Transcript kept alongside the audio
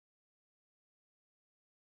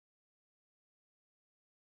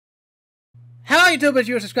Hello YouTubers,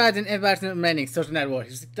 you are subscribed and everybody's remaining social network.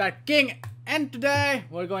 It's Dark King, and today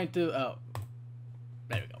we're going to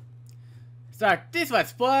there we go.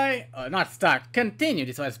 Continue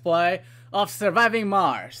this let's play of Surviving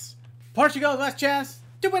Mars. Portugal's Last Chance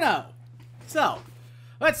 2.0. So,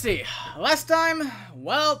 let's see. Last time,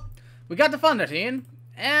 well, we got the funders in,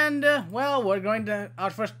 and well, we're going to our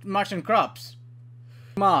first Martian crops.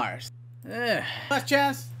 Mars. Last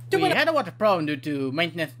chance. We had a water problem due to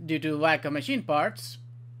maintenance, due to lack of machine parts.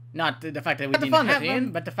 Not the fact that we didn't have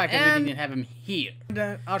them, but the fact that we didn't have them here.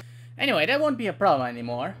 Anyway, that won't be a problem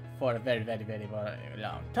anymore for a very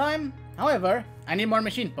long time. However, I need more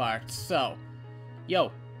machine parts, so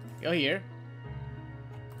yo here.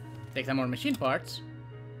 Take some more machine parts.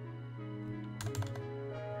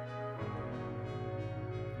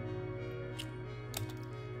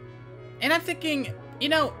 And I'm thinking, you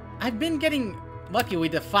know, I've been getting lucky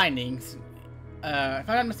with the findings. If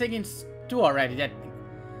I'm not mistaken, it's 2 already that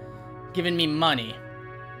given me money.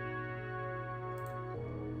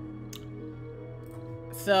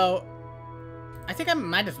 So I think I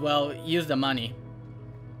might as well use the money.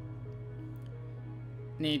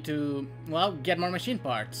 Need to, well, get more machine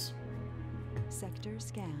parts. Sector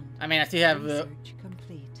scanned. I mean, I still have research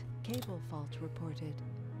complete. Cable fault reported.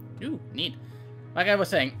 Ooh, neat. Like I was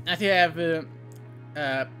saying, I still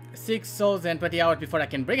have 6 souls and 20 hours before I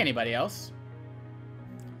can bring anybody else.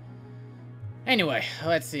 Anyway,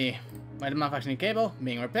 let's see. My malfunctioning cable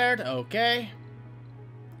being repaired. Okay.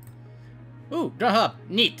 Ooh, drone hub.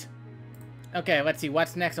 Neat. Okay, let's see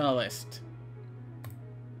what's next on the list.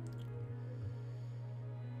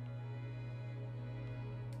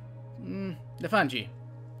 The fungi.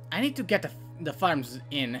 I need to get the farms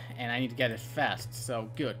in, and I need to get it fast. So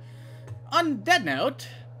good. On that note,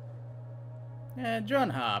 drone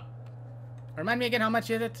hub. Remind me again, how much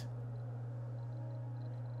is it?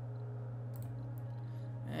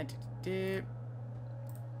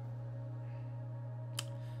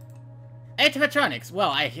 8 electronics. Well,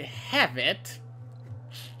 I have it.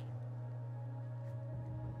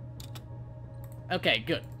 Okay,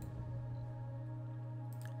 good.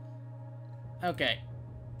 Okay.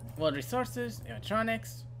 World resources,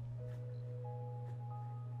 electronics.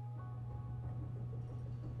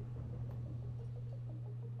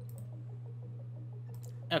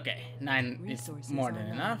 Okay, 9 is more than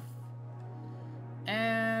enough.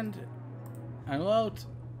 And unload.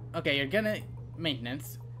 Okay, you're gonna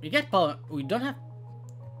maintenance. We get power. We don't have.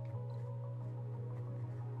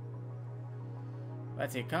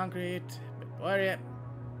 Let's see, concrete, area.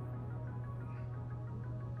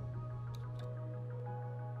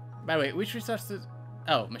 By the way, which resources?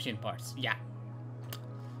 Oh, machine parts. Yeah.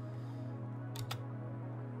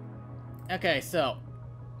 Okay, so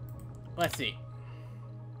let's see.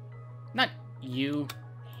 Not you,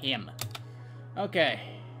 him. Okay.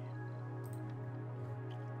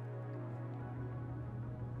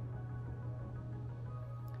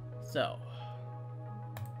 So,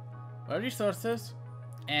 world resources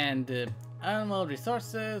and animal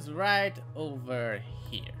resources right over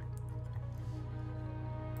here.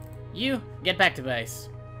 You get back to base,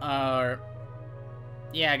 or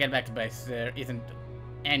yeah, get back to base. There isn't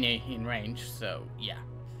any in range, so yeah.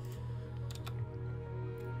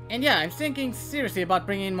 And yeah, I'm thinking seriously about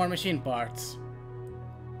bringing in more machine parts.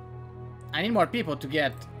 I need more people to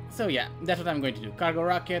get, so yeah, that's what I'm going to do. Cargo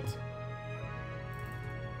rocket.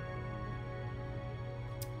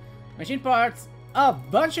 Machine parts, a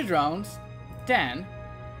bunch of drones, 10.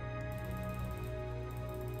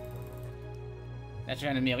 That's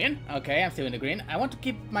 300 million. Okay, I'm still in the green. I want to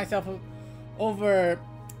keep myself over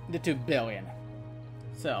the 2 billion.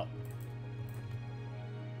 So,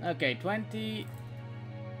 okay, 20,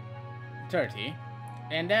 30,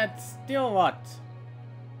 and that's still what?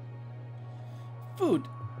 Food.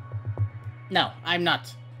 No, I'm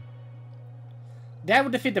not. That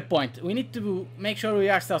would defeat the point. We need to make sure we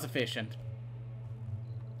are self-sufficient.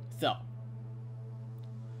 So,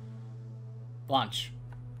 launch.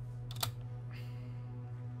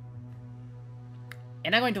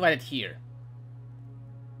 And I'm going to light it here.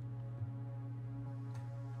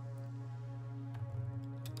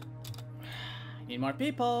 Need more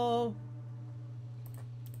people.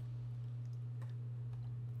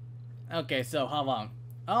 Okay, so how long?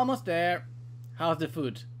 Almost there. How's the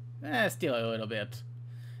food? Still a little bit.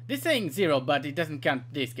 This is saying 0, but it doesn't count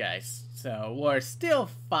these guys. So we're still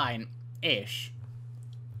fine-ish.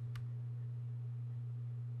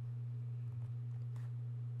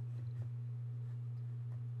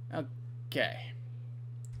 Okay.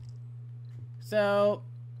 So,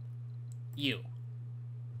 you.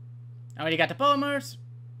 I already got the polymers.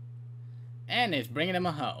 And it's bringing them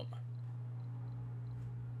home.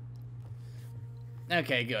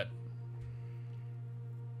 Okay, good.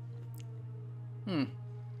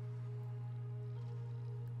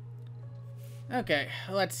 Okay,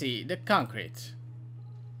 let's see. The concrete.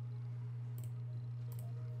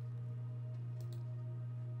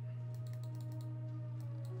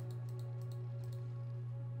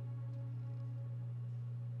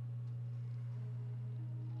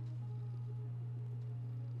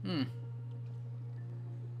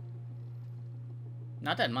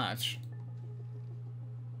 Not that much.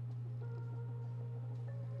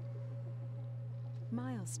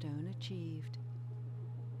 Milestone achieved.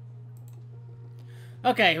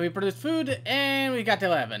 Okay, we produced food and we got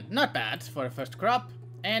 11. Not bad for the first crop.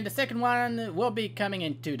 And the second one will be coming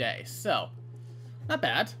in 2 days. So, not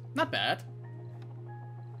bad. Not bad.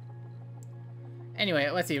 Anyway,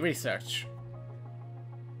 let's see. Research.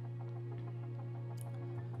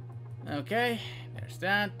 Okay, there's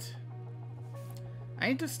that. I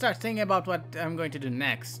need to start thinking about what I'm going to do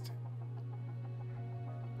next.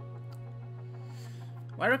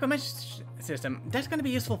 Wire reclamation system. That's going to be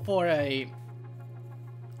useful for a...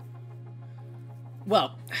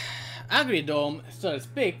 Well, agri-dome, so to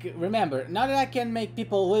speak. Remember, now that I can make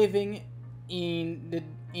people living in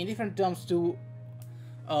different domes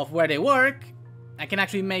of where they work, I can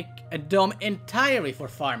actually make a dome entirely for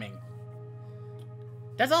farming.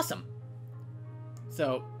 That's awesome.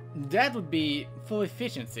 So that would be full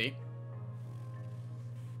efficiency.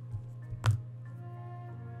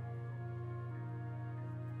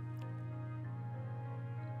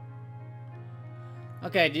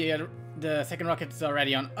 Okay, the second rocket is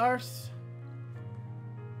already on Earth.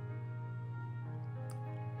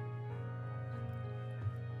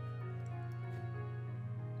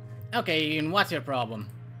 Okay, and what's your problem?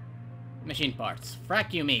 Machine parts.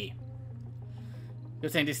 Frack you me. You're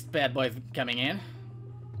saying this bad boy is coming in?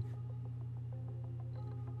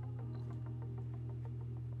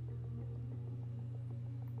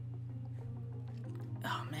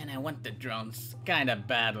 Oh man, I want the drones kinda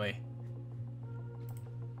badly.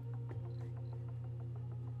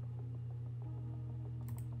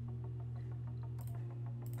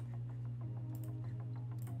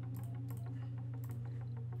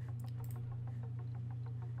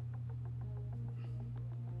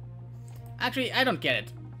 Actually, I don't get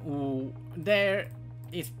it. Ooh, there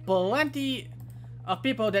is plenty of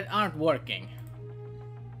people that aren't working.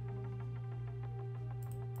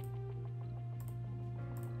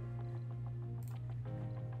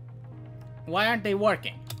 Why aren't they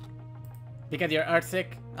working? Because you're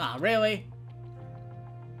Earthsick? Ah, really?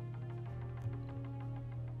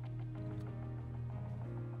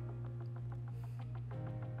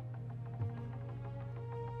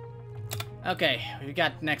 Okay, we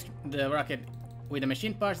got next the rocket with the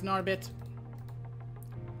machine parts in orbit.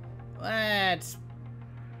 Let's...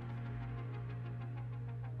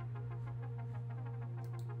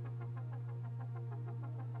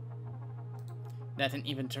 That's an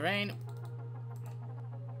even terrain.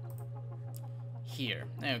 Here,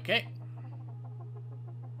 okay.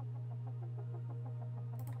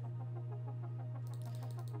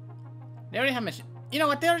 They already have machine... You know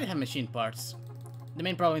what, they already have machine parts. The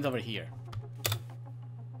main problem is over here.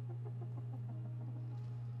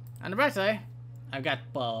 On the bright side, I've got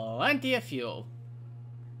plenty of fuel.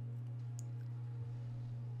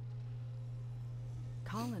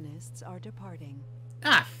 Colonists are departing.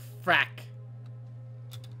 Ah, frack.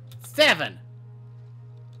 7!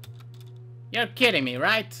 You're kidding me,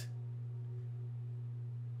 right?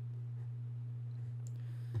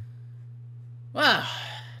 Well,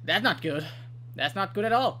 that's not good. That's not good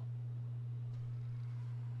at all.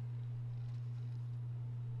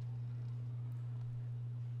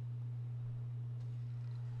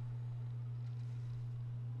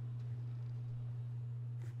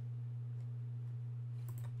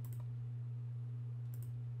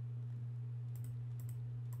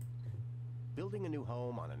 Building a new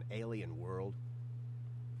home on an alien world,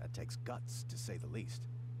 that takes guts, to say the least.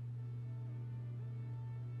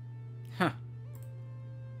 Huh.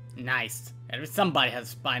 Nice. At least somebody has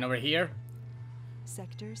a spine over here.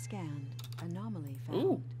 Sector scanned. Anomaly found.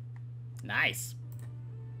 Ooh. Nice.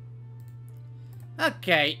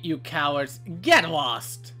 Okay, you cowards. Get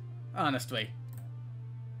lost! Honestly.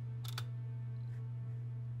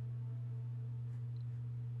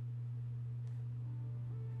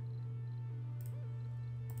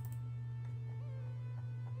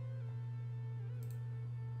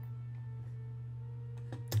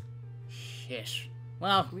 Shish.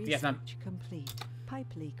 Well, yes, not Research complete. Pipe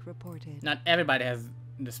leak reported. not everybody has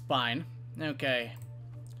the spine. Okay.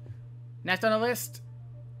 Next on the list.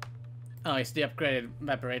 Oh, it's the upgraded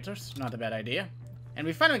evaporators. Not a bad idea. And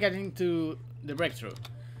we finally get into the breakthrough.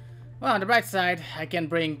 Well, on the bright side, I can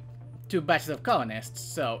bring 2 batches of colonists,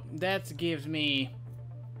 so that gives me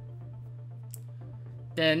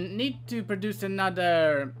the need to produce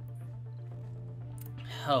another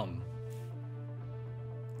home.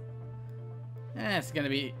 It's gonna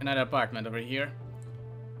be another apartment over here.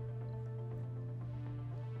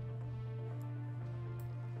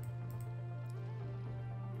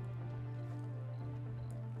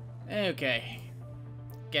 Okay.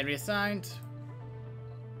 Get reassigned.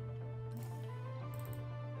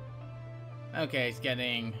 Okay, it's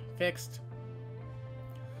getting fixed.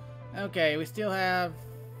 Okay, we still have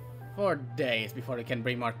 4 days before we can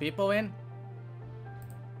bring more people in.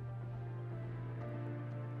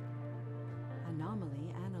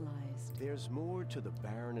 Anomaly analyzed. There's more to the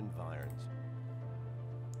barren environs.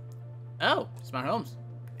 Oh, smart homes.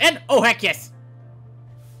 And, oh heck yes!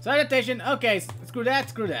 Sanitation, okay, screw that,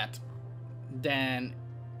 screw that. Then...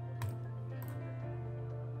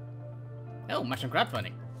 Oh, mushroom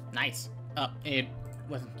crowdfunding. Nice. Oh, it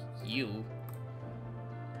wasn't you.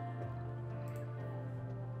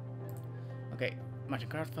 Okay,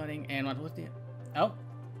 mushroom crowdfunding, and what was the... Oh!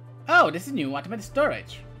 Oh, this is new automated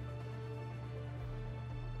storage.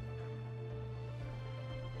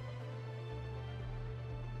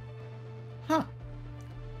 Huh.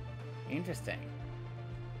 Interesting.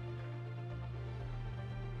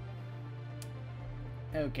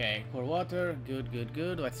 Okay, pour water. Good, good,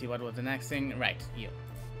 good. Let's see what was the next thing. Right, you.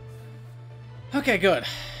 Okay, good.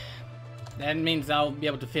 That means I'll be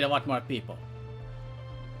able to feed a lot more people.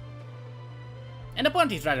 And the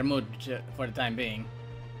point is rather mood for the time being.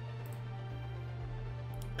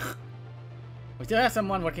 We still have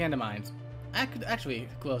someone working on the mines. I could actually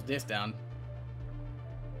close this down.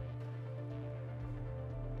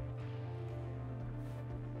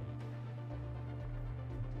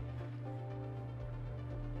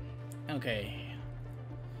 Okay.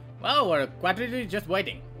 Well, we're quite literally just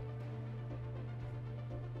waiting.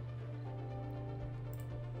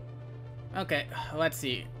 Okay, let's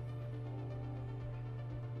see.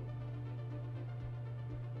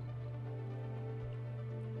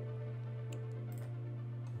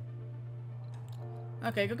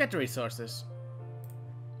 Okay, go get the resources.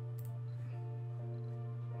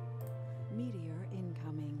 Meteor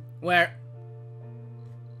incoming. Where?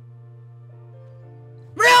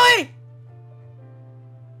 Really?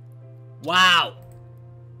 Wow.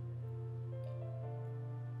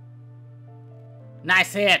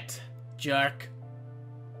 Nice hit, jerk.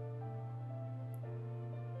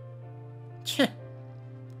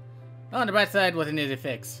 On the bright side was an easy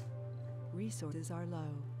fix. Resources are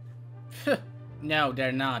low. No,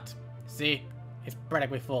 they're not. See? It's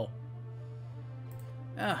practically full.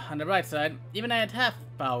 On the bright side, even at half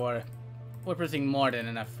power, we're producing more than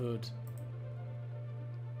enough food.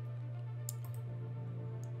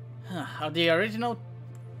 Of the original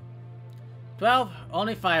 12,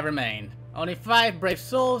 only 5 remain. Only 5 brave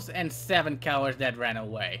souls and 7 cowards that ran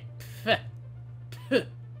away.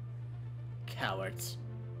 Cowards.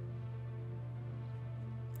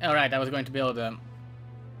 Alright, I was going to build a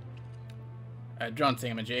drone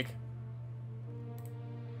thingamajig.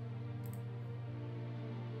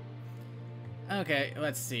 Okay,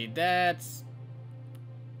 let's see. That's...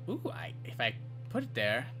 Ooh, if I put it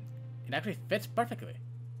there, it actually fits perfectly.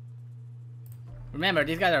 Remember,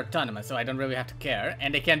 these guys are autonomous, so I don't really have to care.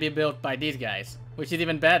 And they can be built by these guys, which is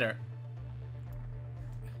even better.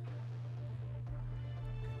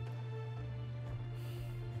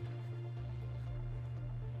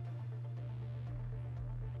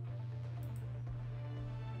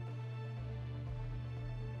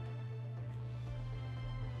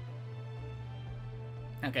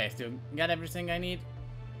 Okay, still got everything I need.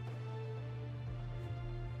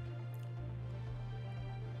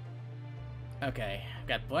 Okay,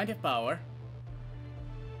 got plenty of power.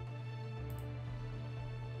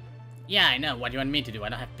 Yeah, I know. What do you want me to do? I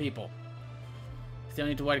don't have people. Still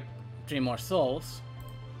need to work 3 more souls.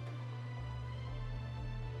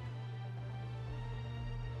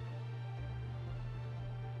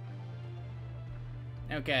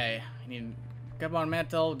 Okay, I need a couple more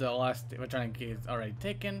metal. The last electronic is already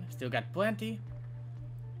taken. Still got plenty.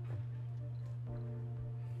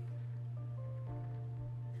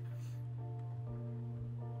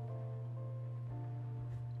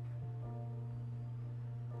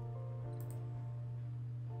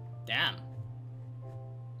 Damn.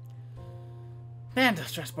 Man,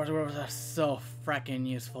 those transporter robots are so fracking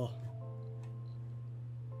useful.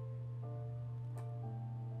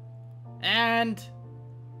 And...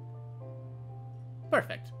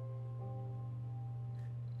 perfect.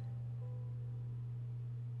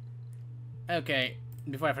 Okay,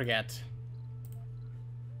 before I forget.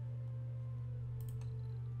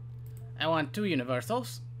 I want 2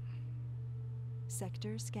 universals.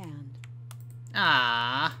 Sector scanned.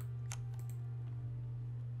 Ah.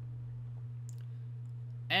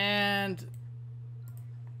 And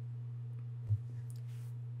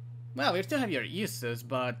well, we still have your uses,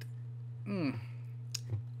 but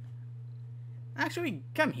actually,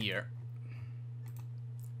 come here.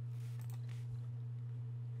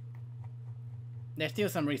 There's still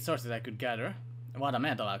some resources I could gather. A lot of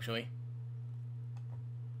metal, actually.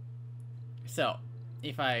 So,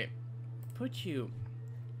 if I put you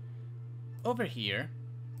over here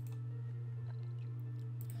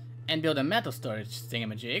and build a metal storage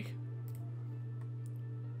thingamajig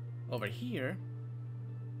over here,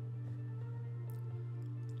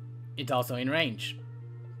 it's also in range.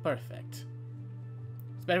 Perfect.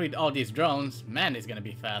 Especially with all these drones, man, it's gonna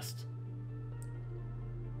be fast.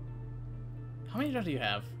 How many drones do you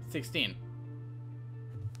have? 16.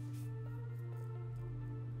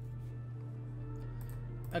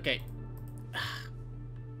 Okay.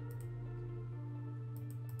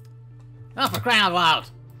 Oh, for crying out loud!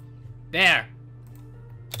 There!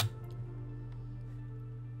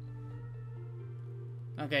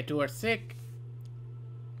 Okay, 2 are sick.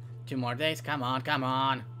 2 more days, come on, come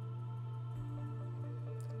on!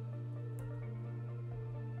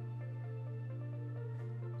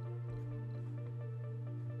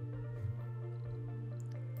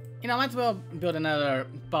 You know, might as well build another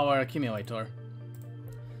power accumulator.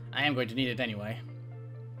 I am going to need it anyway.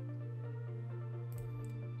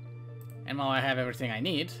 And while I have everything I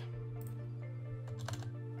need...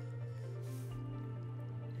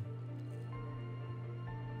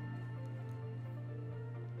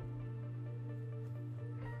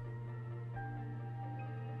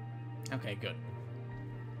 Okay, good.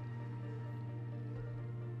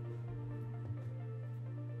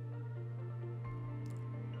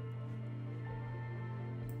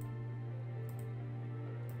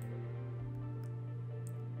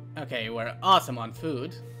 Okay, we're awesome on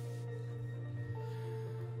food.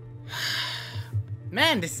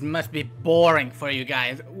 Man, this must be boring for you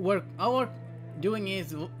guys. All we're doing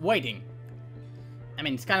is waiting. I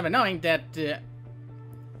mean, it's kind of annoying that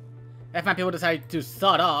F9 people decide to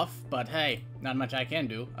sod off, but hey, not much I can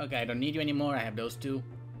do. Okay, I don't need you anymore, I have those 2.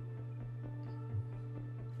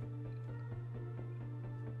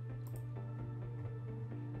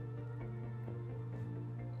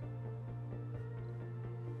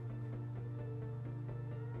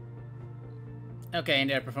 Okay, and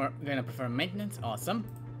they're gonna prefer maintenance. Awesome.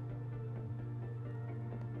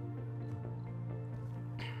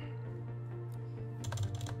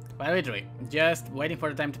 Well, literally, just waiting for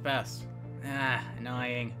the time to pass. Ah,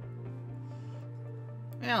 annoying.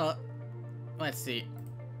 Well, let's see.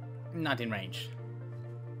 Not in range.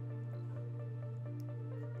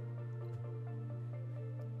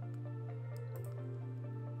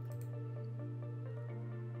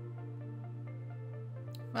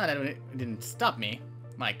 Well, that didn't stop me,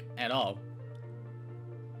 like, at all.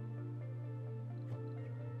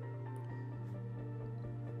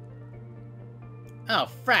 Oh,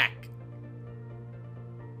 frack!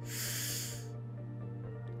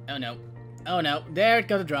 Oh no. Oh no, there it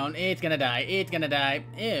goes the drone. It's gonna die, it's gonna die.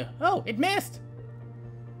 Ew. Oh, it missed!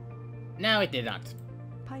 No, it did not.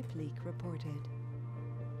 Pipe leak reported.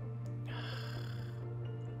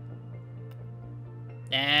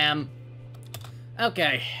 Damn.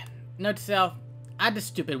 Okay, note to self, add the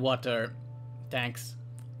stupid water tanks.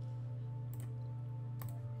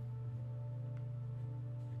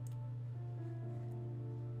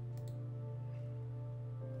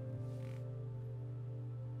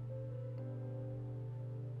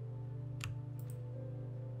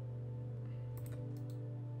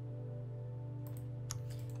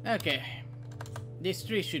 Okay, these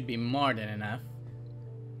 3 should be more than enough.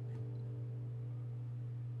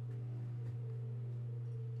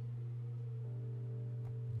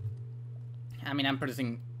 I mean, I'm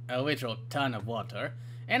producing a literal ton of water.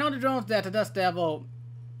 And all the drones that the Dust Devil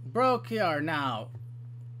broke are now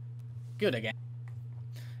good again.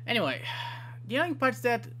 Anyway, the only part is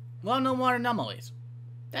that, well, no more anomalies.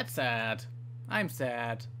 That's sad. I'm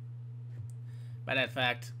sad by that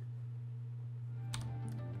fact.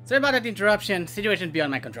 Sorry about that interruption. Situation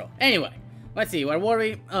beyond my control. Anyway, let's see. Where were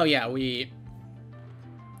we? Oh yeah, we're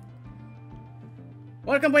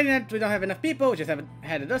complaining that we don't have enough people. We just haven't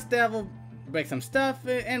had a Dust Devil break some stuff,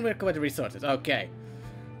 and we're collecting resources. Okay.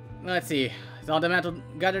 Let's see. Is all the metal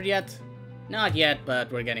gathered yet? Not yet,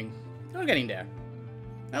 but we're getting there.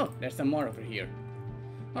 Oh, there's some more over here.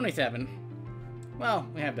 Only 7. Well,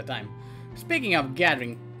 we have the time. Speaking of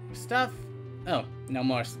gathering stuff... Oh, no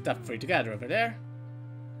more stuff for you to gather over there.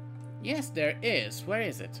 Yes, there is. Where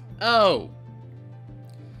is it? Oh!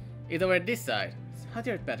 It's over this side. How's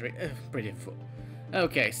your battery? Pretty full.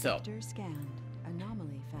 Okay, so. Sector scanned.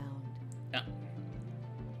 Anomaly found. Yeah.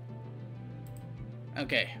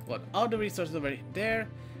 Okay, well, all the resources over there,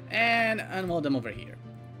 and unload them over here.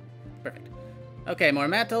 Perfect. Okay, more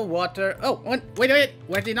metal, water. Oh, wait.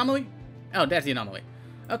 Where's the anomaly? Oh, that's the anomaly.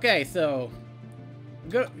 Okay, so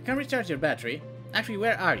go. You can recharge your battery. Actually,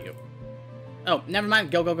 where are you? Oh, never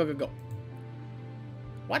mind. Go.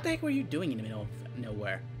 What the heck were you doing in the middle of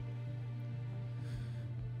nowhere?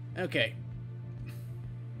 Okay.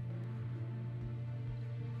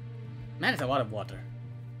 Man, it's a lot of water.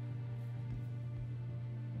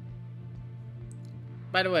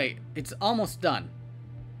 By the way, it's almost done.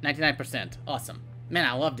 99%. Awesome. Man,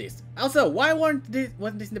 I love this. Also, why wasn't this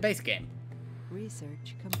in the base game?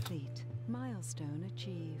 Research complete. Milestone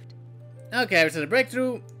achieved. Okay, so the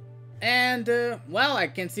breakthrough. And, well, I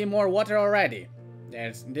can see more water already.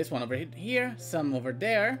 There's this one over here, some over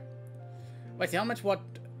there. Let's see, how much what?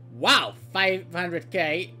 Wow,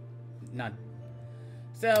 500k. Not.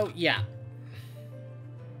 So, yeah.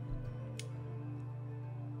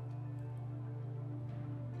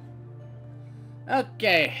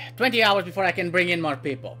 Okay, 20 hours before I can bring in more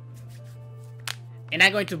people. And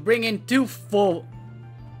I'm going to bring in 2 full...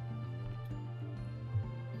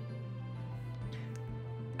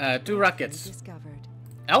 2 rockets. Discovered.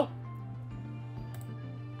 Oh!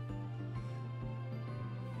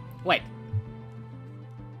 Wait.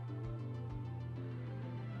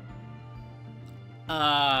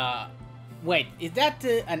 Wait, is that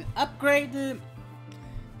an upgrade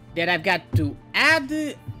that I've got to add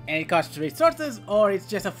and it costs resources, or it's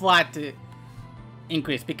just a flat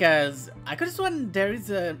increase? Because I could have sworn there is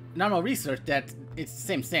a normal research that it's the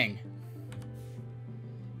same thing.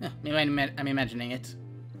 Maybe I'm imagining it.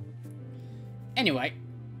 Anyway.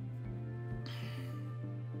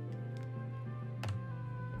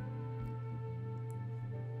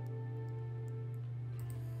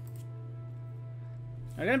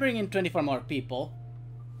 We're gonna bring in 24 more people.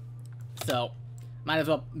 So, might as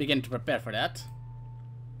well begin to prepare for that.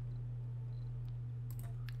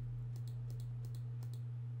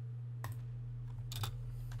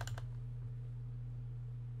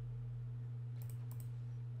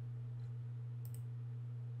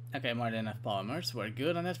 Okay, more than enough polymers. We're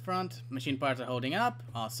good on that front. Machine parts are holding up.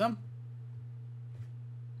 Awesome.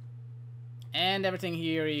 And everything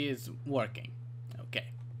here is working. Okay.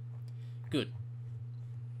 Good.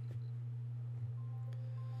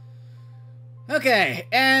 Okay,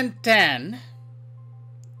 and 10.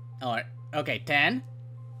 Alright, okay, 10.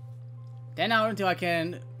 10 hours until I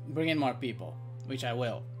can bring in more people. Which I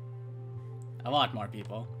will. A lot more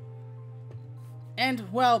people. And,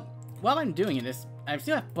 well, while I'm doing this, I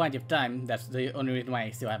still have plenty of time. That's the only reason why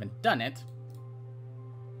I still haven't done it.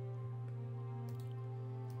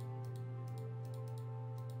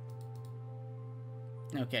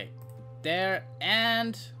 Okay, there,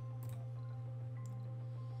 and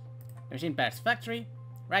machine parts factory,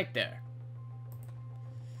 right there.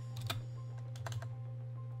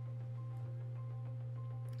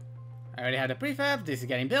 I already have the prefab. This is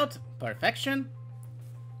getting built. Perfection.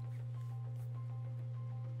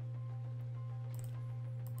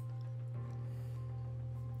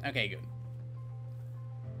 Okay, good.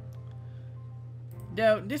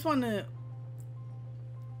 Though this one,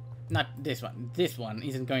 not this one. This one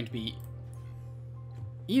isn't going to be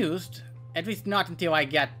used. At least not until I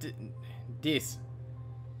get this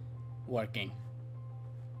working.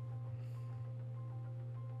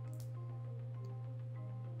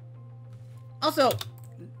 Also,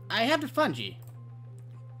 I have the fungi.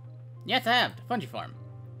 Yes, I have the fungi farm.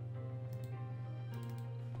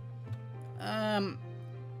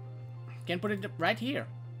 Can put it right here.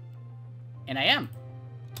 And I am.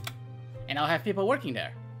 And I'll have people working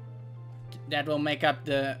there. That will make up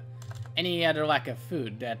the any other lack of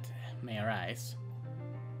food that may arise.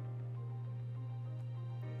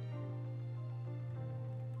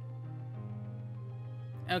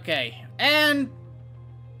 Okay, and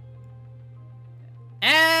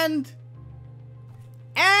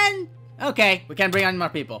okay, we can bring on more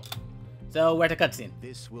people. So where's the cutscene?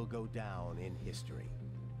 This will go down in history.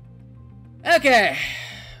 Okay.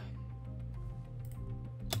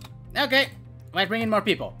 Okay, let's bring in more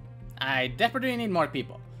people. I desperately need more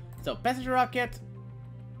people. So passenger rocket.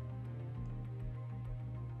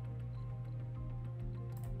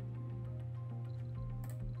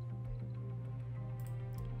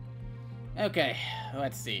 Okay,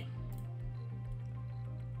 let's see.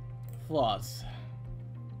 Flaws.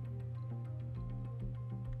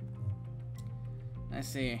 Let's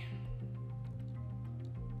see.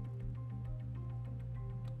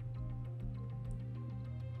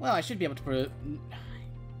 Well, I should be able to prove...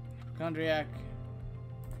 Hypochondriac.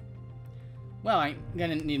 Well, I'm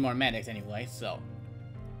gonna need more medics anyway, so...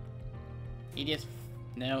 Idiots...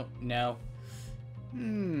 No, no.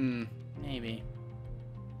 Maybe.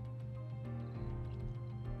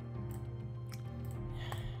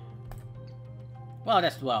 Well,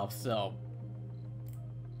 that's 12, so...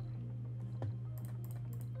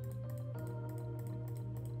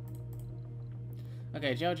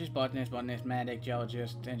 Okay, geologist, botanist, medic,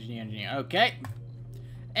 geologist, engineer. Okay.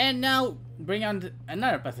 And now, bring on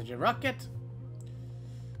another passenger rocket.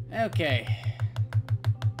 Okay.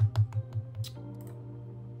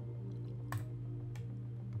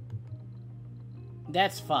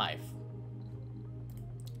 That's 5.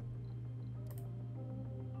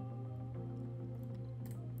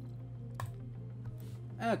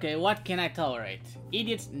 Okay, what can I tolerate?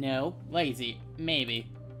 Idiots? No. Lazy? Maybe.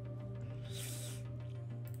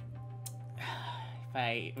 If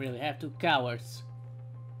I really have to, cowards.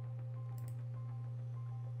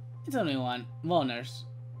 It's only one. Loners.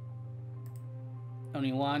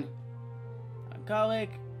 Only one.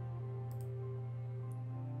 Alcoholic.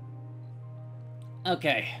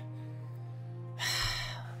 Okay.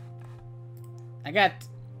 I got...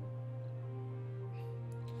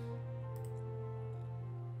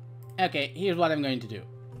 Okay, here's what I'm going to do.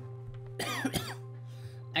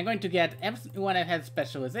 I'm going to get everyone that has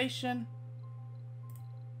specialization.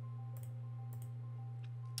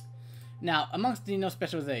 Now, amongst the no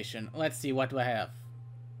specialization, let's see what do I have.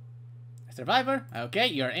 A survivor, okay,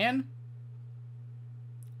 you're in.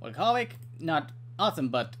 Alcoholic, not awesome,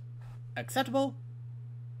 but acceptable.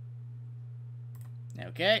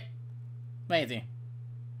 Okay. Lazy.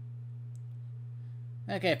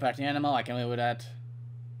 Okay, party animal, I can live with that.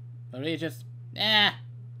 Religious,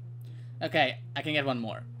 okay, I can get one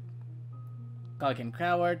more. Alcoholic and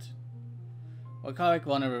coward. Alcoholic,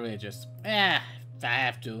 vulnerable, religious. I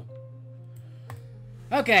have to.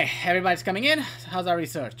 Okay, everybody's coming in. How's our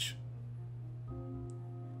research?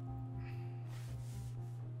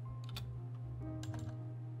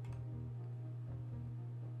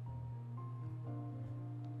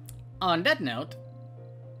 On that note,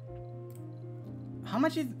 how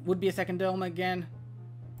much would be a second dome again?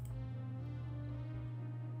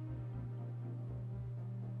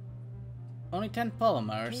 Only 10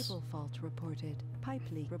 polymers. Cable fault reported. Pipe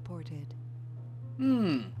leak reported.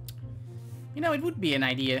 You know, it would be an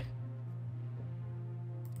idea.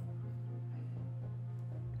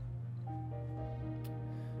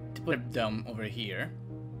 To put a dome over here.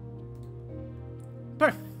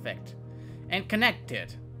 Perfect. And connect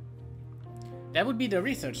it. That would be the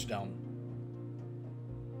research dome.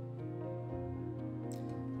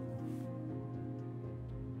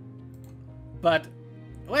 But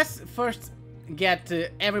let's first get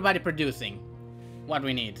everybody producing what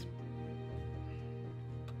we need.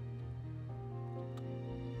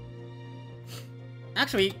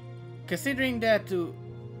 Actually, considering that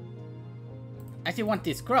I still want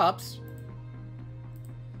these crops,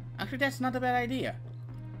 actually that's not a bad idea.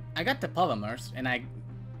 I got the polymers and I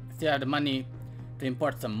still have the money to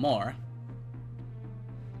import some more.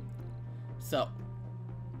 So,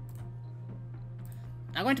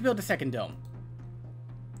 I'm going to build the second dome.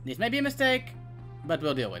 This may be a mistake, but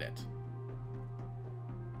we'll deal with it.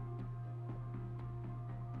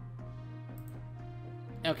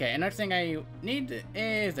 Okay, another thing I need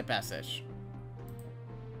is the passage.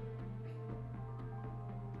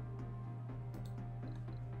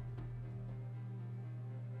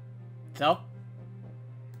 So?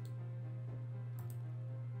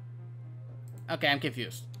 Okay, I'm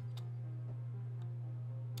confused.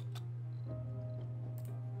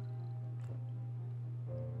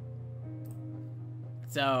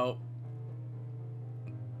 So...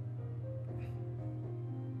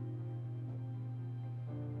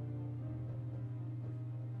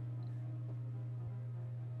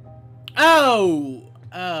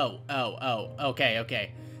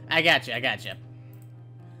 Okay. I gotcha.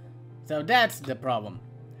 So that's the problem.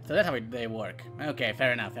 So that's how they work. Okay,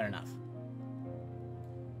 fair enough.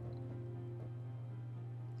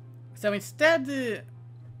 So instead...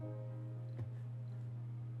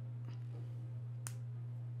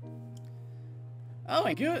 Oh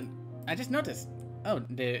my god! I just noticed. Oh,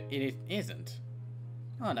 it isn't.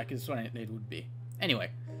 Oh, I could have sworn it would be. Anyway.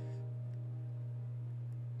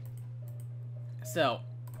 So,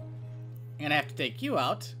 I'm gonna have to take you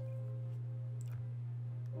out.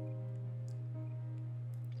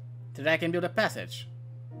 So that I can build a passage.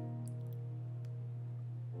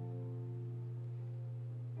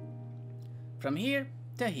 From here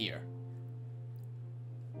to here.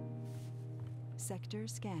 Sector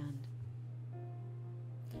scanned.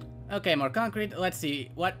 Okay, more concrete. Let's see.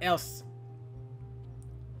 What else?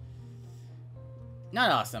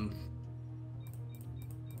 Not awesome.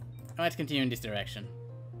 Let's continue in this direction.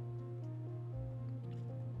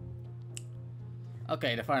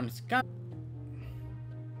 Okay, the farm is gone.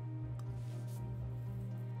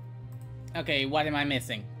 Okay, what am I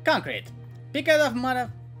missing? Concrete. Because of mother...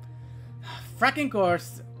 fracking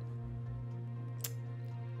course.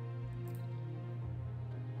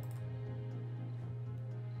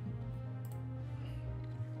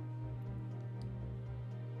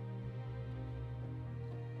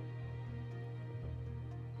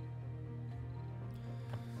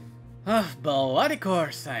 Bloody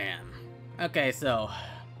course I am. Okay, so...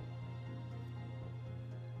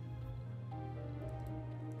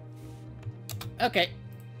 Okay.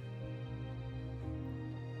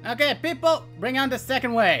 Okay, people, bring on the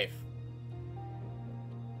second wave.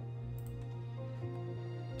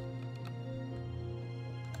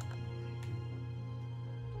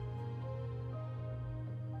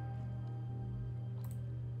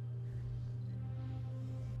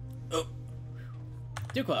 Oh.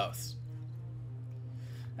 Too close.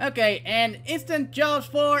 Okay, and instant jobs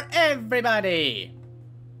for everybody.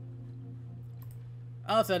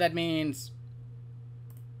 Also, that means...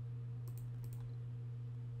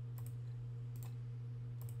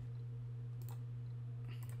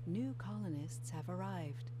 New colonists have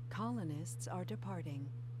arrived. Colonists are departing.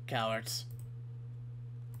 Cowards.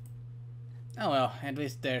 Oh well, at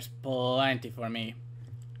least there's plenty for me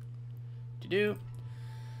to do.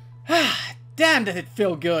 Damn, does it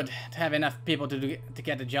feel good to have enough people to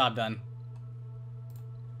get the job done.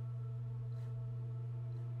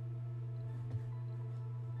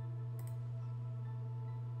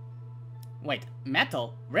 Wait,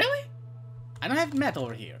 metal? Really? I don't have metal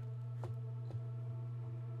over here.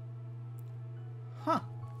 Huh.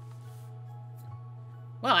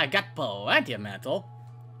 Well, I got plenty of metal.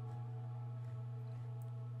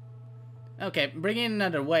 Okay, bring in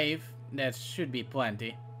another wave. That should be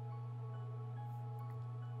plenty.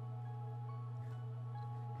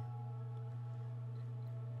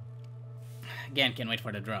 Again, can't wait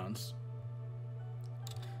for the drones.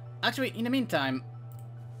 Actually, in the meantime,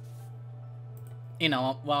 you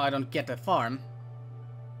know, while I don't get the farm,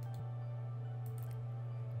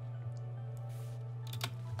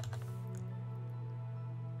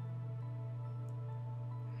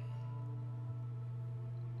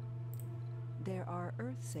 There are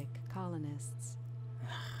Earthsick colonists.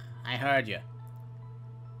 I heard you.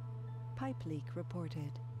 Pipe leak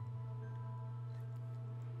reported.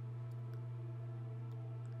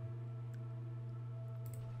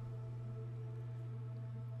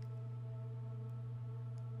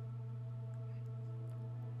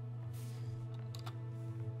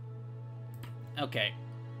 Okay.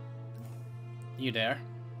 You there?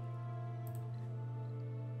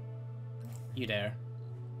 You there?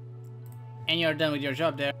 And you're done with your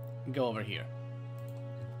job there. Go over here.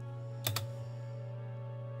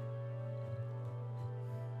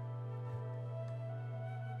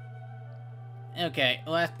 Okay,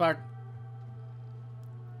 last part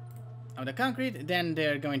of the concrete, then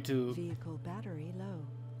they're going to... Vehicle battery low.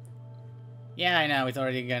 Yeah, I know, it's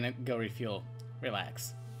already gonna go refuel.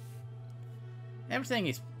 Relax. Everything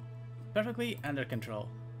is perfectly under control.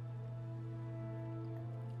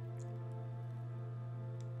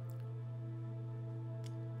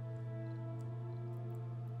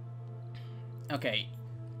 Okay.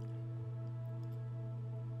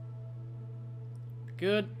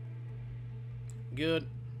 Good. Good.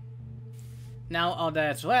 Now all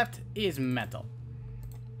that's left is metal.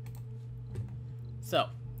 So,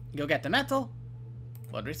 go get the metal,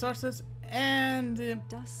 blood resources, and...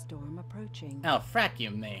 Dust storm approaching. Oh, frack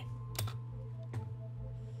you, me.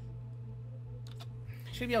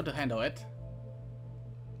 Should be able to handle it.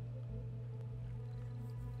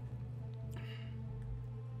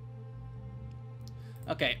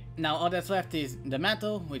 Okay, now all that's left is the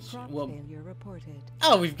metal, which Crop will... failure reported.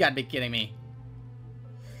 Oh, we've got to be kidding me.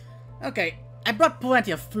 Okay, I brought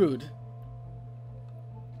plenty of food.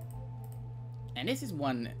 And this is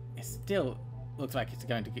one, it still looks like it's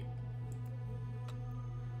going to be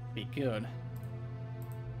good.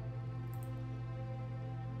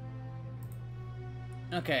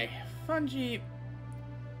 Okay, fungi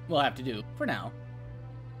we'll have to do for now.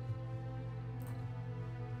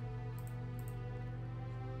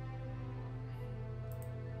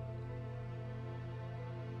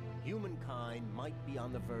 Humankind might be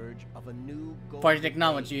on the verge of a new golden Party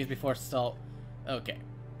technology age. used before salt. Okay.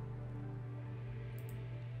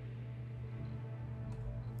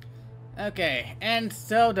 Okay, and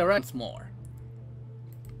so the runs more.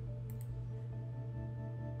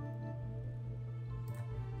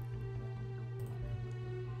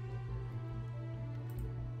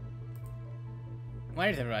 Where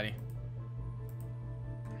is everybody?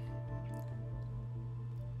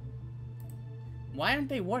 Why aren't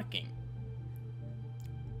they working?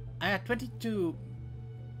 I had 22...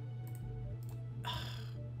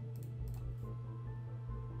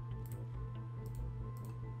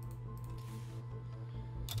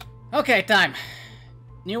 Okay, time.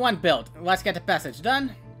 New one built. Let's get the passage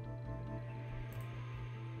done.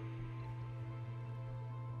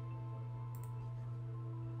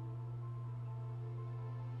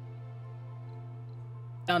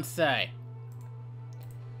 Don't say.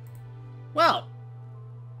 Well.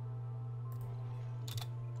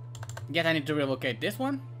 Guess I need to relocate this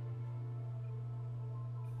one.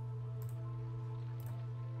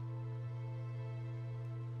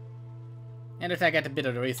 And if I get a bit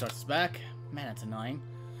of the resources back. Man, that's annoying.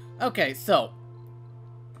 Okay, so.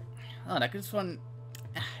 Oh, that this one.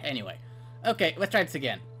 Anyway. Okay, let's try this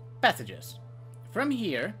again. Passages. From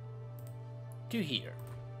here to here.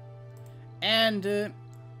 And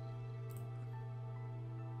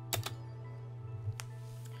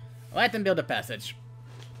let them build a passage.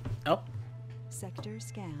 Oh. Sector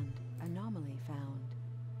scanned. Anomaly found.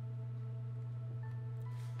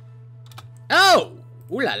 Oh!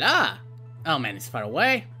 Ooh la la! Oh man, it's far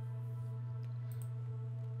away.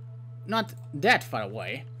 Not that far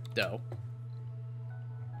away, though.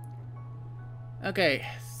 Okay,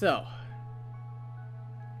 so.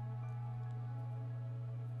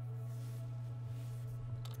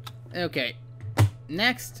 Okay.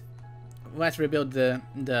 Next, let's rebuild the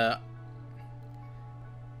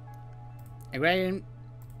agrarian,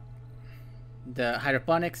 the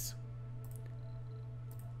hydroponics.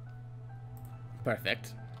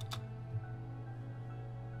 Perfect.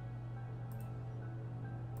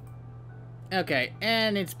 Okay,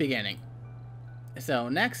 and it's beginning. So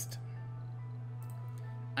next,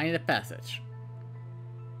 I need a passage.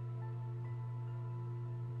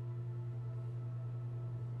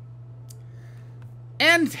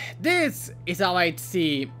 And this is how I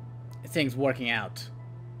see things working out.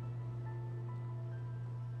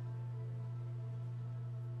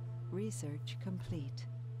 Research complete.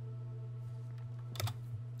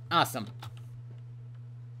 Awesome.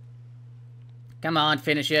 Come on,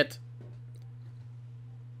 finish it.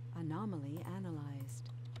 Anomaly analyzed.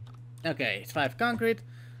 Okay, it's 5 concrete.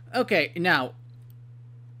 Okay, now.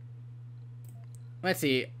 Let's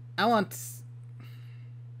see. I want...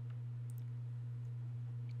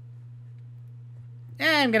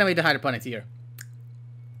 I'm gonna leave the hydroponics here.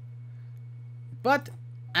 But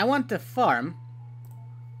I want the farm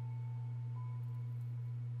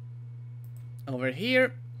over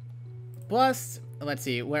here. Plus, let's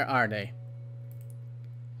see, where are they?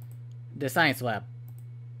 The science lab.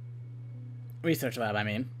 Research lab, I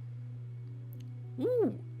mean.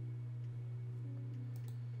 Ooh.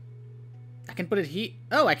 I can put it here.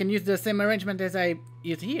 Oh, I can use the same arrangement as I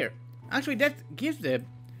used here. Actually, that gives it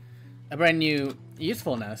a brand new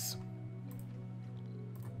usefulness.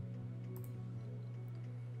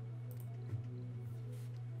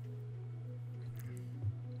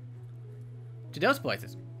 To those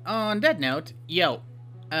places. On that note, yo,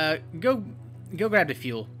 go grab the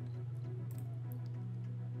fuel.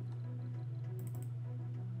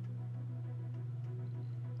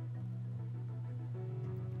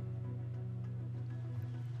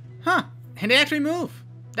 Huh, and they actually move.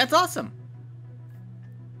 That's awesome.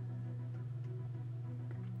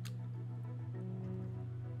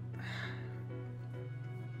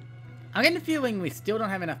 I'm getting the feeling we still don't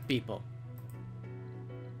have enough people.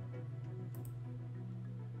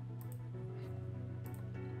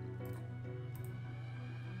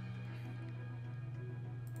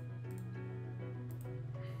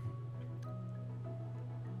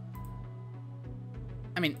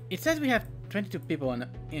 I mean, it says we have 22 people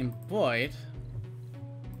employed.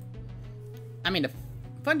 I mean, the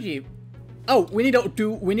fungi... Oh, we need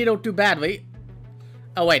O2. We need O2 badly.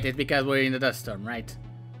 Oh, wait, it's because we're in the dust storm, right?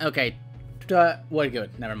 Okay, we're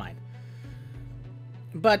good. Never mind.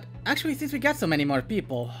 But actually, since we got so many more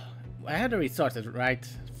people, I had the resources, right,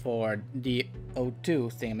 for the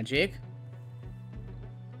O2 thingamajig.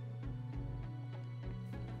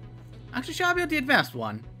 Actually, shall I build the advanced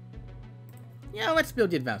one? Yeah, let's build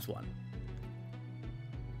the advanced one.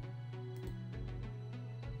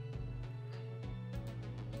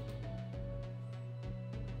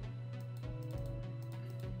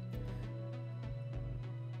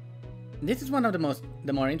 This is one of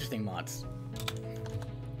the more interesting mods.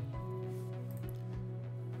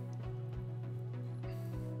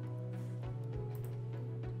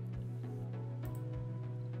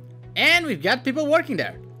 And we've got people working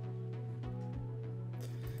there.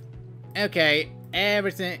 Okay,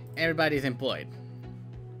 everybody's employed.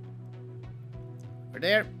 Over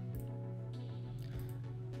there.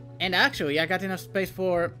 And actually, I got enough space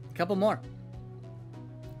for a couple more.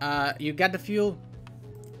 You got the fuel.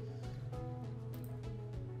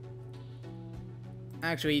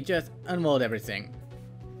 Actually, just unload everything.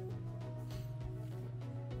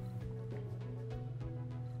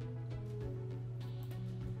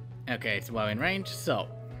 Okay, it's well in range, so...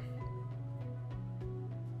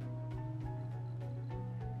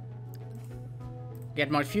 Get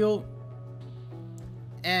more fuel.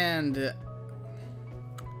 And...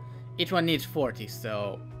 each one needs 40,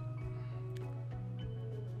 so...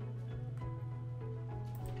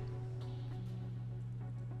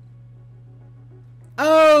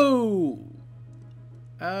 Oh!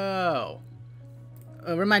 Oh.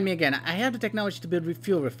 Remind me again, I have the technology to build a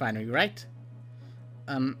fuel refinery, right?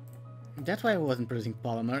 That's why I wasn't producing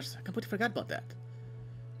polymers. I completely forgot about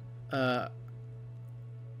that.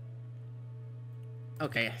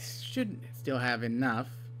 Okay, I should still have enough.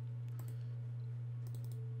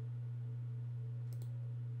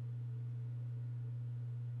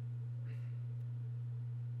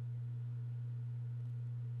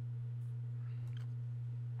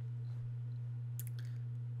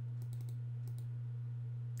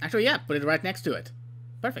 Actually, yeah, put it right next to it.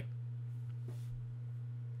 Perfect.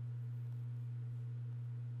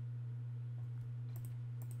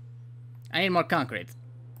 I need more concrete.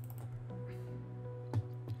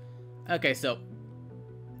 Okay, so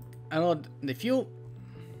I load the fuel.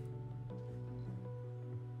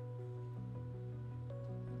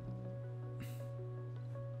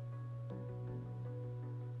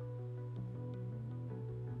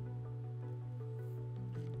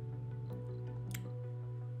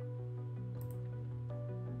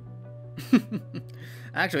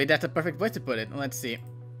 Actually, that's a perfect way to put it. Let's see.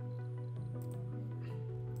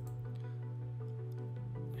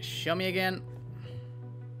 Show me again.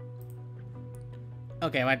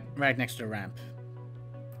 Okay, right next to the ramp.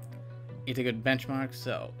 It's a good benchmark,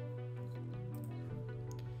 so...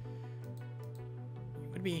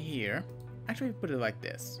 it would be here. Actually, put it like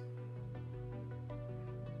this.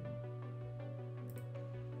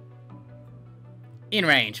 In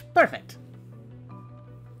range. Perfect.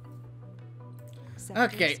 Sector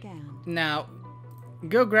Okay, scanned. now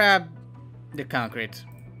go grab the concrete.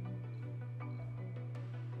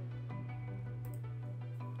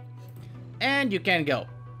 And you can go.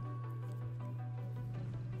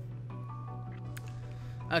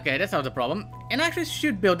 Okay, that's not the problem. And I actually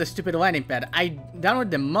should build a stupid landing pad. I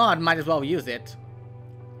downloaded the mod, might as well use it.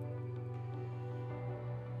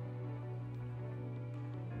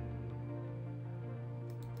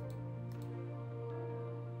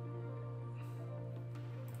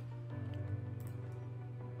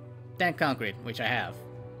 Then concrete, which I have.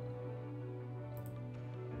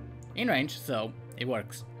 In range, so it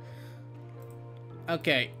works.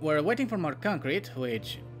 Okay, we're waiting for more concrete,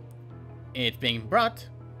 which is being brought.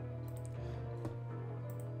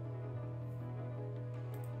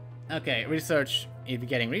 Okay, research is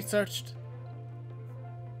getting researched.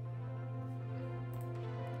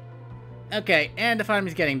 Okay, and the farm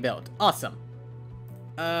is getting built. Awesome.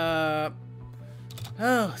 Oh,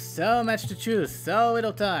 so much to choose, so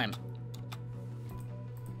little time.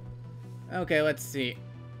 Okay, let's see.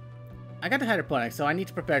 I got the hydroponics, so I need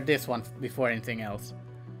to prepare this one before anything else.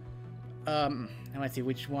 And let's see,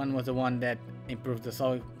 which one was the one that improved the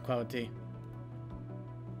soil quality?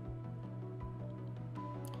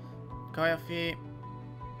 Coffee.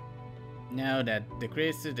 No, that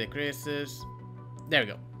decreases. There we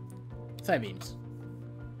go. Soybeans.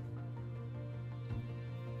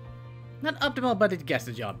 Not optimal, but it gets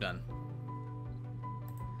the job done.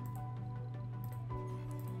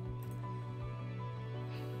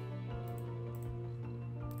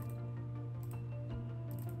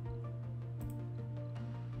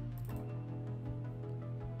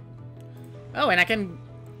 Oh, and I can...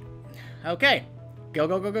 okay. Go,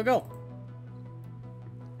 go, go, go, go.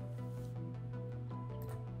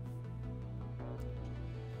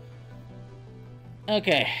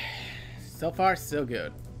 Okay. So far, so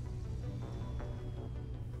good.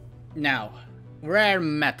 Now, rare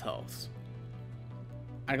metals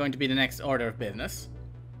are going to be the next order of business.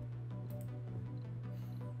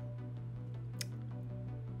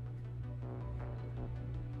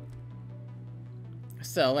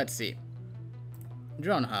 So, let's see.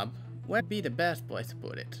 Drone hub. Where would be the best place to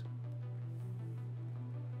put it?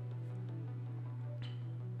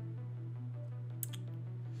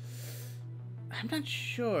 I'm not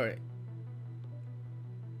sure.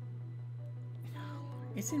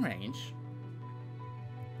 It's in range.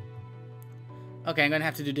 Okay, I'm gonna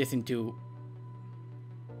have to do this in two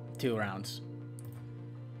rounds.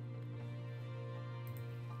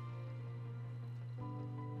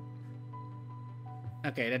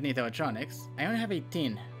 Okay, that needs electronics. I only have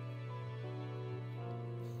 18.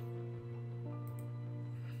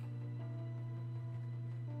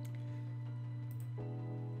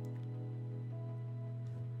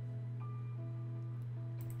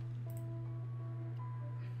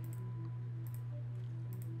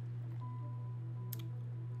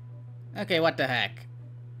 Okay, what the heck?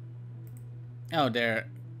 Oh, they're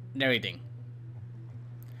eating.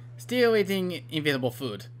 Still eating invisible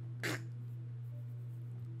food.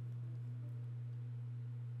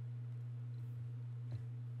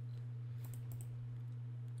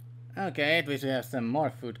 Okay, at least we have some more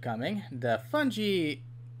food coming. The fungi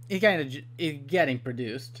is getting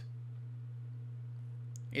produced.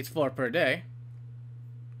 It's 4 per day.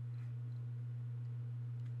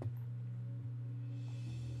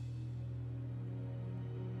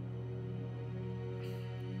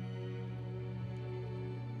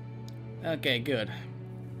 Okay, good.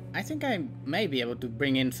 I think I may be able to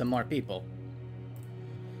bring in some more people.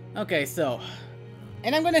 Okay, so...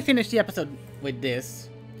 And I'm gonna finish the episode with this.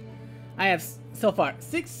 I have so far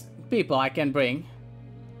 6 people I can bring.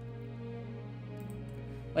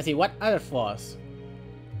 Let's see, what other flaws?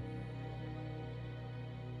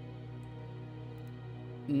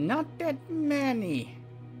 Not that many.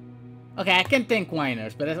 Okay, I can think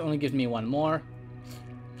whiners, but that only gives me 1 more.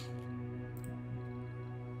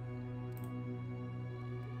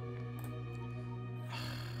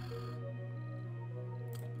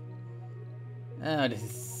 Oh, this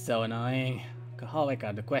is so annoying. Oh my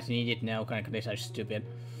god, the question you need to know, current conditions are stupid.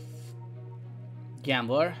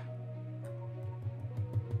 Gambler.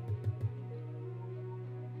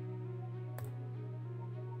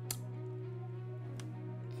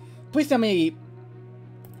 Please tell me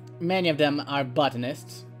many of them are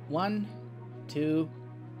botanists. 1, 2,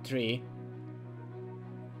 3.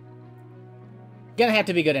 Gonna have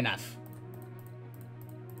to be good enough.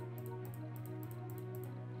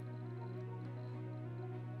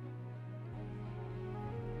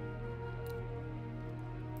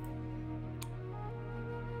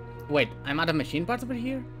 Wait, I'm out of machine parts over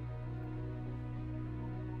here?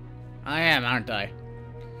 I am, aren't I?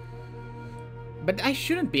 But I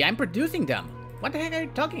shouldn't be, I'm producing them. What the heck are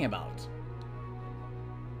you talking about?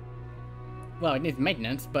 Well, it needs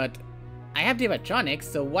maintenance, but I have the electronics,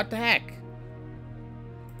 so what the heck?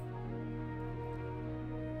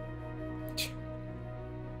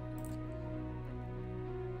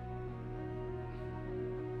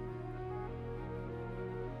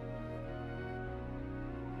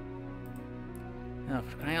 Oh,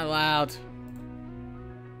 for crying out loud.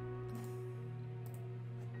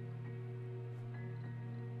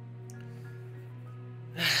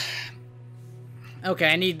 Okay,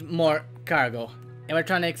 I need more cargo.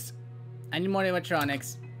 Electronics. I need more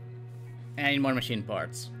electronics. And I need more machine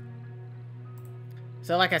parts.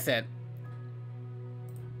 So like I said.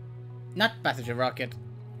 Not passenger rocket.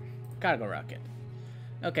 Cargo rocket.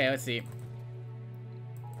 Okay, let's see.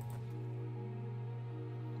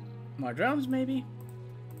 More drones, maybe?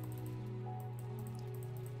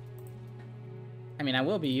 I mean, I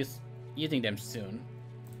will be using them soon.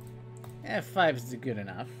 F5 is good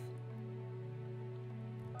enough.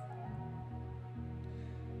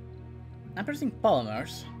 I'm producing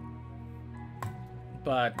polymers.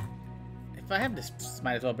 But if I have this,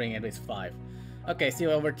 might as well bring at least 5. Okay, see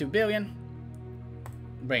over 2 billion.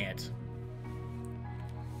 Bring it.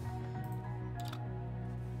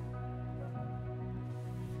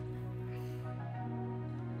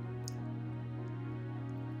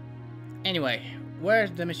 Anyway,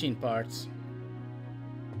 where's the machine parts?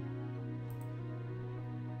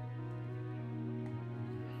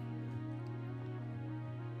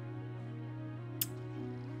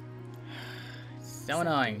 So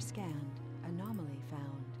annoying. Scanned. Anomaly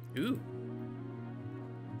found. Ooh.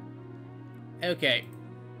 Okay.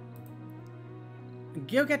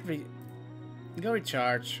 Go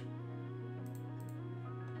recharge.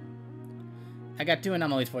 I got 2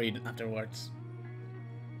 anomalies for you afterwards.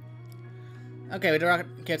 Okay, with the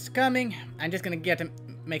rockets coming, I'm just gonna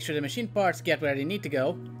make sure the machine parts get where they need to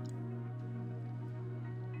go.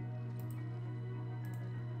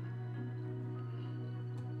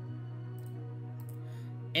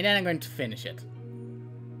 And then I'm going to finish it.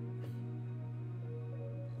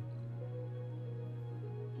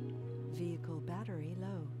 Vehicle battery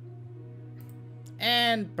low.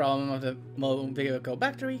 And problem of the vehicle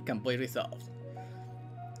battery completely solved.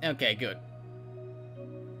 Okay, good.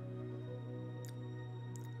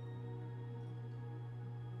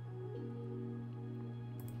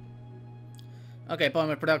 Okay,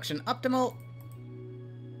 polymer production optimal.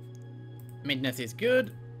 Maintenance is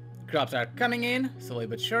good. crops are coming in, slowly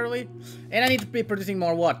but surely. And I need to be producing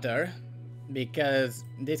more water, because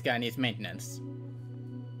this guy needs maintenance.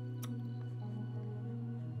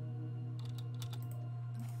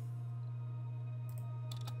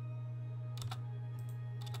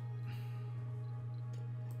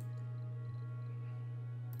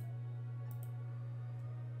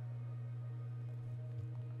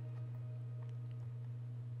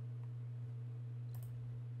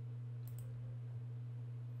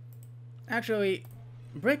 Actually,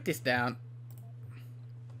 break this down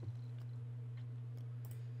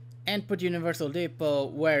and put Universal Depot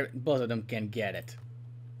where both of them can get it.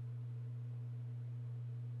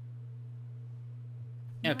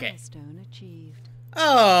 Okay. Milestone achieved.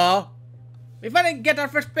 Oh, we finally get our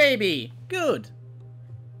first baby. Good.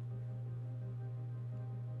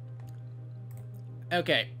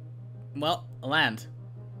 Okay. Well, land.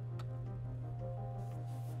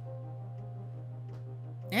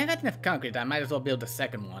 And I got enough concrete, I might as well build a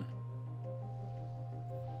second one.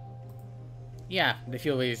 Yeah, the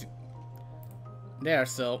fuel is there,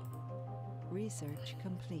 so... Research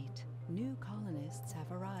complete. New colonists have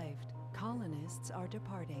arrived. Colonists are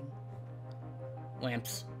departing.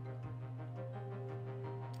 Lamps.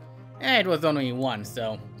 It was only one,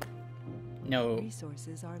 so... No.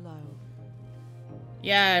 Resources are low.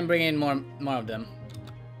 Yeah, I'm bringing more of them.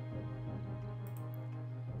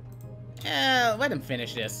 Let them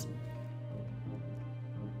finish this.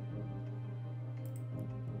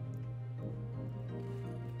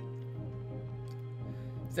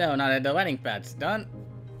 So now that the landing pad's done.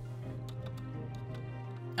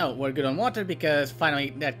 Oh, we're good on water because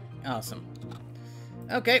finally that awesome.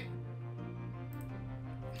 Okay.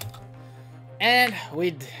 And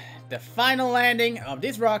with the final landing of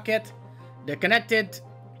this rocket, the connected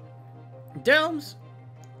domes,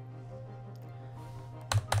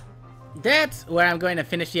 that's where I'm going to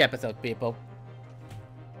finish the episode, people.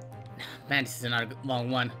 Man, this is another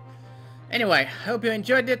long one. Anyway, hope you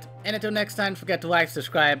enjoyed it, and until next time, forget to like,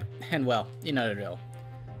 subscribe, and well, you know the drill.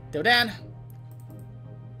 Till then,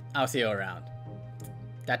 I'll see you around.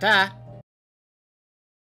 Ta-ta!